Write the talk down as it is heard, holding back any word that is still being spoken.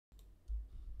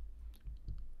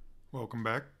Welcome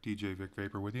back,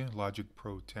 djvicvapor with you, Logic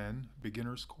Pro 10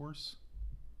 Beginners course.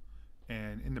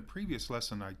 And in the previous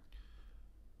lesson I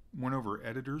went over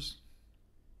editors,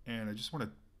 and I just want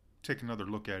to take another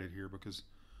look at it here because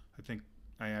I think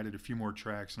I added a few more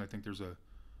tracks and I think there's a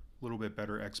little bit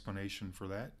better explanation for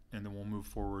that, and then we'll move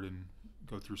forward and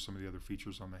go through some of the other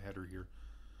features on the header here.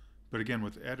 But again,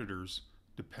 with editors,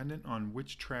 dependent on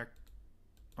which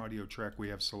audio track we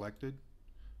have selected,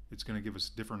 it's going to give us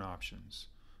different options.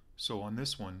 So on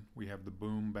this one, we have the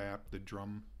boom, bap, the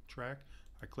drum track.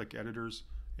 I click editors.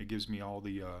 It gives me all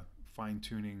the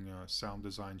fine-tuning sound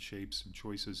design shapes and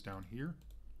choices down here,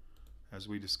 as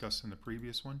we discussed in the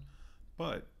previous one.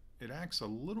 But it acts a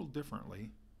little differently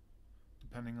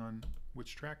depending on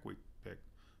which track we pick.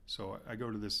 So I go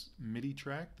to this MIDI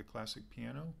track, the classic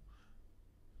piano.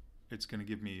 It's going to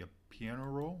give me a piano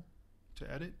roll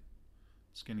to edit.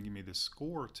 It's going to give me the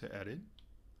score to edit.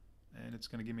 And it's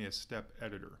going to give me a step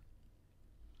editor.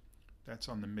 That's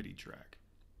on the MIDI track.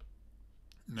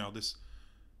 Now this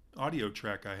audio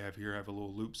track I have here, I have a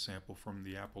little loop sample from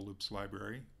the Apple Loops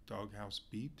library, Doghouse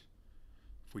Beat.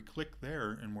 If we click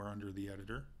there and we're under the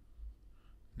editor,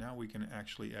 now we can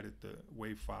actually edit the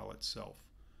WAV file itself,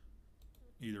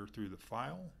 either through the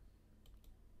file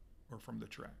or from the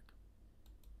track.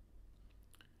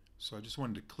 So I just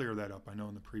wanted to clear that up. I know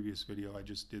in the previous video I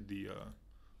just did the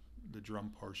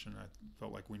drum portion. I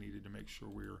felt like we needed to make sure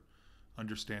we were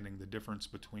understanding the difference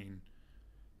between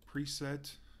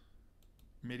preset,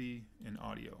 MIDI, and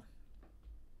audio.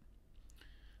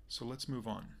 So let's move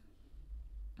on.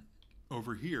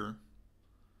 Over here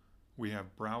we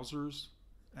have browsers,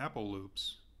 Apple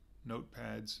Loops,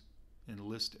 notepads, and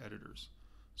list editors.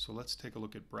 So let's take a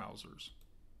look at browsers.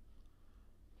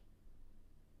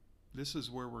 This is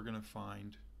where we're going to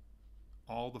find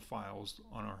all the files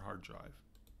on our hard drive.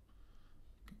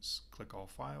 Click all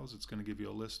files. It's going to give you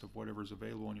a list of whatever's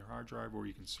available on your hard drive, or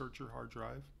you can search your hard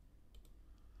drive.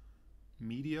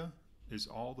 Media is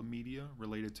all the media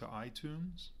related to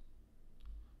iTunes.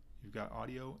 You've got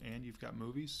audio and you've got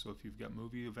movies, so if you've got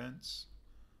movie events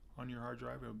on your hard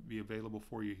drive, it'll be available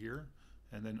for you here.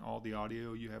 And then all the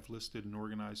audio you have listed and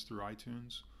organized through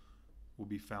iTunes will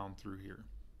be found through here.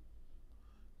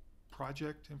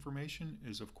 Project information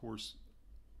is, of course,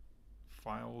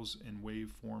 files and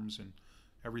waveforms and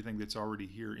everything that's already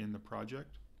here in the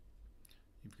project.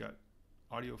 You've got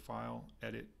audio file,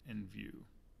 edit, and view.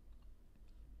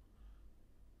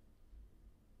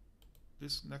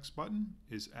 This next button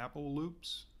is Apple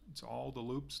Loops. It's all the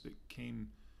loops that came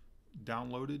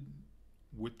downloaded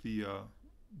with the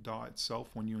DAW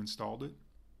itself when you installed it.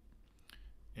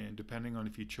 And depending on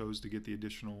if you chose to get the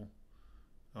additional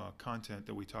content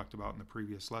that we talked about in the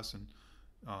previous lesson,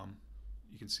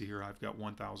 you can see here I've got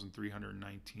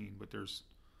 1,319, but there's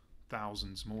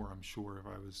thousands more, I'm sure, if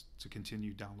I was to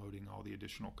continue downloading all the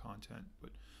additional content. But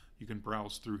you can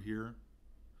browse through here,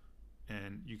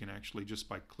 and you can actually, just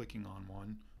by clicking on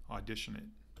one, audition it.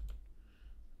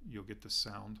 You'll get the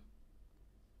sound.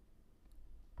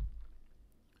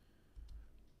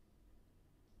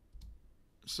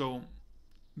 So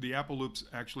the Apple Loops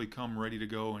actually come ready to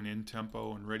go and in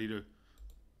tempo and ready to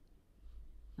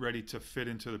fit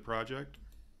into the project.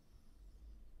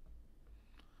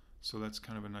 So that's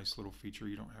kind of a nice little feature.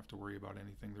 You don't have to worry about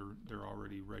anything. They're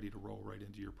already ready to roll right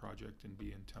into your project and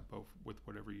be in tempo with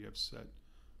whatever you have set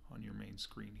on your main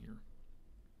screen here.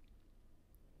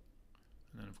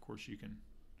 And then of course you can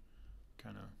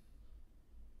kind of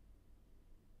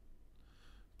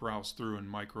browse through and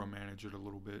micromanage it a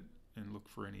little bit and look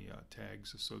for any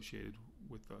tags associated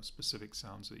with specific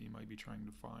sounds that you might be trying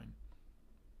to find.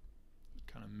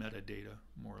 Kind of metadata,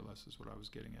 more or less, is what I was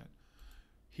getting at.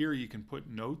 Here you can put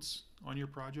notes on your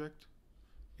project,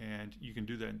 and you can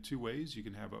do that in two ways. You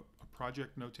can have a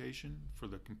project notation for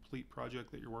the complete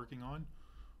project that you're working on,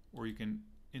 or you can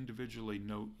individually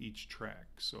note each track.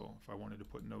 So if I wanted to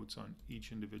put notes on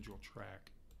each individual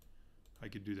track, I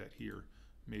could do that here.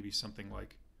 Maybe something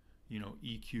like,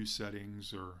 EQ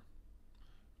settings, or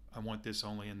I want this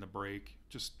only in the break.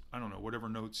 Just, I don't know, whatever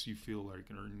notes you feel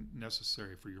like are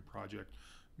necessary for your project.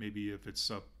 Maybe if it's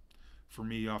for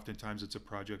me, oftentimes it's a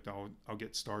project I'll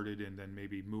get started and then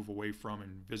maybe move away from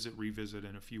and revisit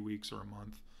in a few weeks or a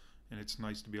month. And it's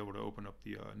nice to be able to open up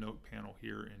the note panel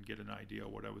here and get an idea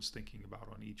of what I was thinking about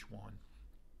on each one.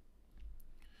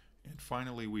 And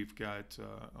finally, we've got,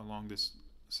 along this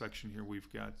section here,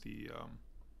 we've got the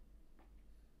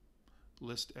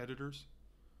list editors.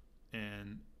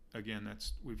 And again,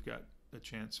 we've got a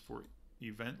chance for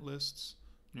event lists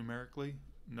numerically,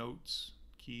 notes,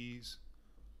 keys,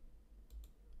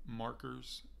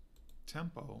 markers,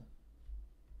 tempo,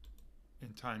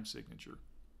 and time signature.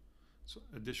 So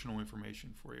additional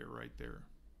information for you right there.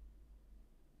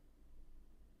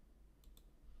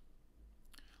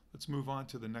 Let's move on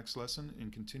to the next lesson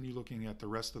and continue looking at the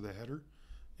rest of the header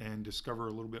and discover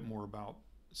a little bit more about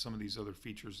some of these other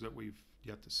features that we've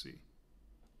yet to see.